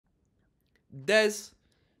Des,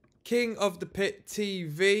 King of the Pit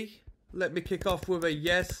TV. Let me kick off with a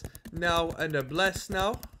yes now and a bless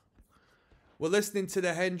now. We're listening to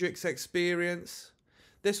the Hendrix Experience.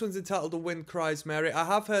 This one's entitled The Wind Cries Mary. I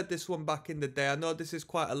have heard this one back in the day. I know this is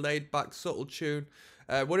quite a laid-back, subtle tune.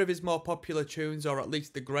 One of his more popular tunes, or at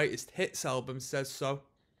least the greatest hits album, says so.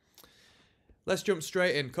 Let's jump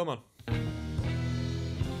straight in. Come on.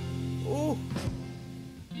 Ooh.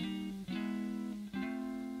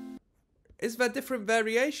 Is there different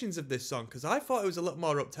variations of this song? Because I thought it was a little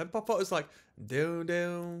more up-tempo. I thought it was like... Do,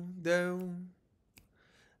 do, do.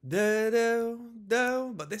 Do, do,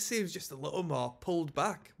 do. But this seems just a little more pulled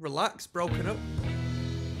back. Relaxed, broken up.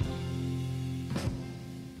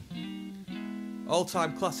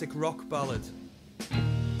 All-time classic rock ballad.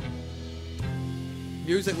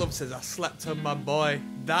 Music Love says, I slept on my boy.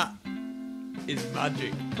 That is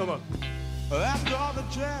magic. Come on. After all the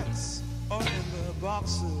tracks are in the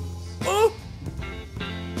boxes. Oh!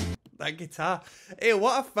 That guitar. Hey,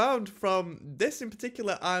 what I found from this in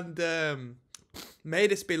particular and May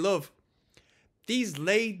This Be Love. These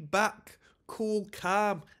laid back, cool,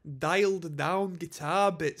 calm, dialed down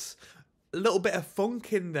guitar bits. A little bit of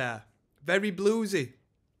funk in there. Very bluesy.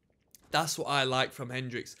 That's what I like from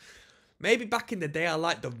Hendrix. Maybe back in the day I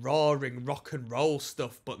liked the roaring rock and roll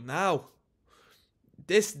stuff, but now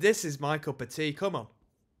this is my cup of tea. Come on.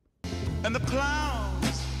 And the clowns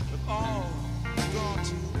have all gone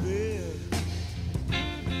to bed.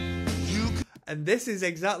 And this is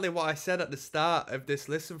exactly what I said at the start of this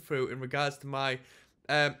listen through in regards to my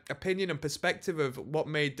opinion and perspective of what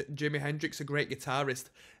made Jimi Hendrix a great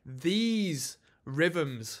guitarist. These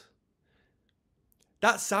rhythms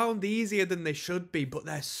that sound easier than they should be, but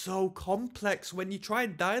they're so complex. When you try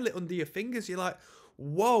and dial it under your fingers, you're like,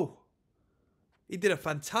 whoa. He did a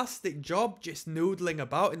fantastic job just noodling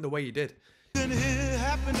about in the way he did.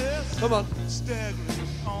 Come on. Staggering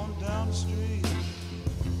on down the street.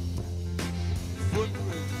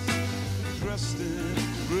 Footprints dressed in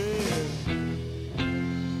red.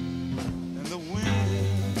 And the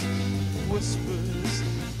wind whispers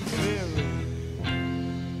Mary.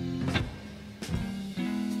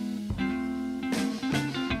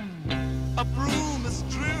 A broom is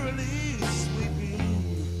drearily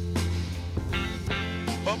sweeping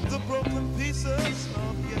up the broken pieces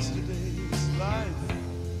of yesterday's life.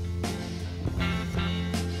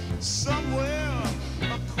 Somewhere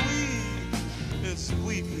a queen is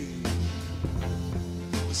weeping.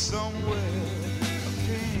 Somewhere a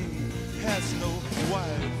king has no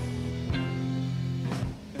wife.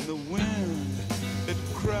 And the wind, it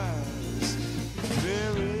cries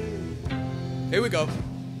very. Here we go.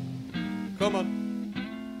 Come on.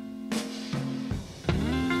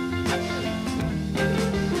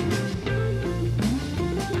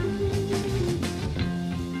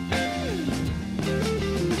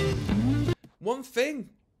 One thing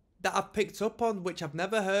that I've picked up on, which I've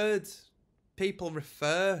never heard people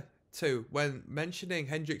refer to when mentioning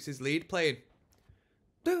Hendrix's lead playing.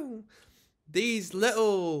 These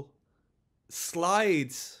little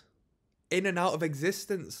slides in and out of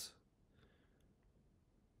existence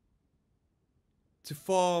to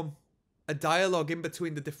form a dialogue in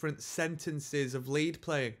between the different sentences of lead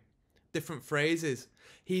playing, different phrases.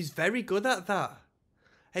 He's very good at that.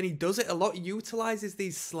 And he does it a lot. He utilizes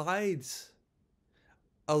these slides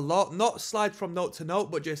a lot. Not slide from note to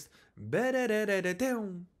note, but just you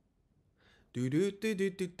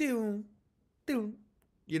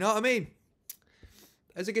know what I mean?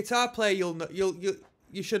 As a guitar player,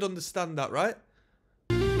 you should understand that, right?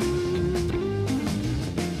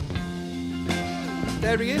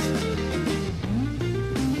 There he is.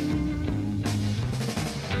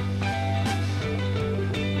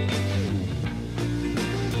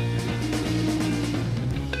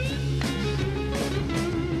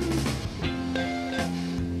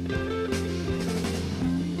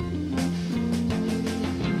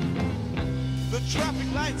 The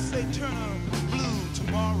traffic lights say turn blue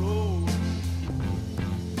tomorrow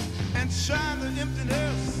and shine the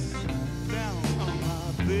emptiness down on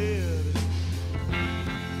my bed.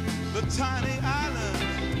 The tiny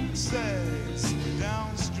island sags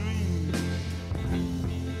downstream,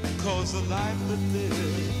 'cause the life that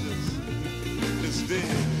lives is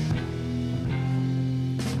dead.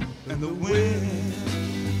 And the wind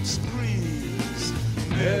screams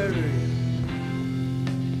Mary.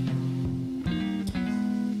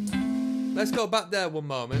 Let's go back there one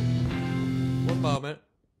moment. One moment.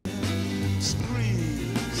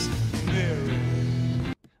 Screams Mary.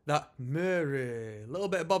 That Mary. A little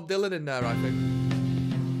bit of Bob Dylan in there, I think.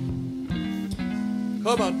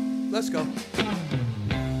 Come on, let's go.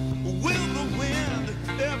 Will the wind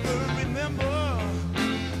ever remember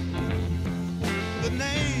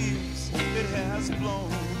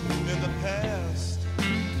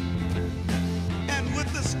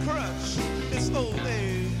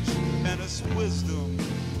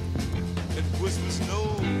whispers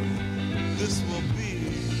know this will be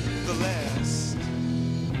the last.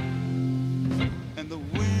 And the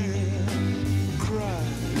wind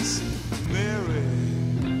cries, Mary.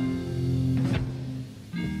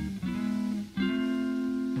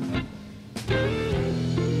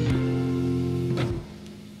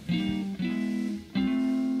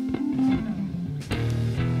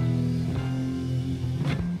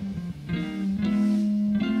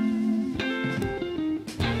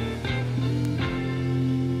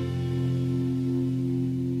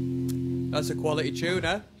 That's a quality tune,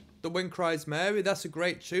 eh? The Wind Cries Mary, that's a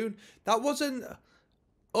great tune. That wasn't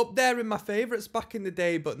up there in my favourites back in the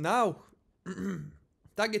day, but now,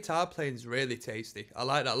 that guitar playing's really tasty. I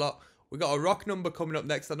like that a lot. We got a rock number coming up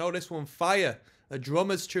next. I know this one, Fire. A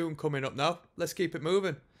drummer's tune coming up now. Let's keep it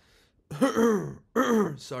moving.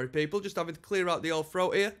 Sorry, people, just having to clear out the old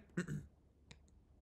throat here.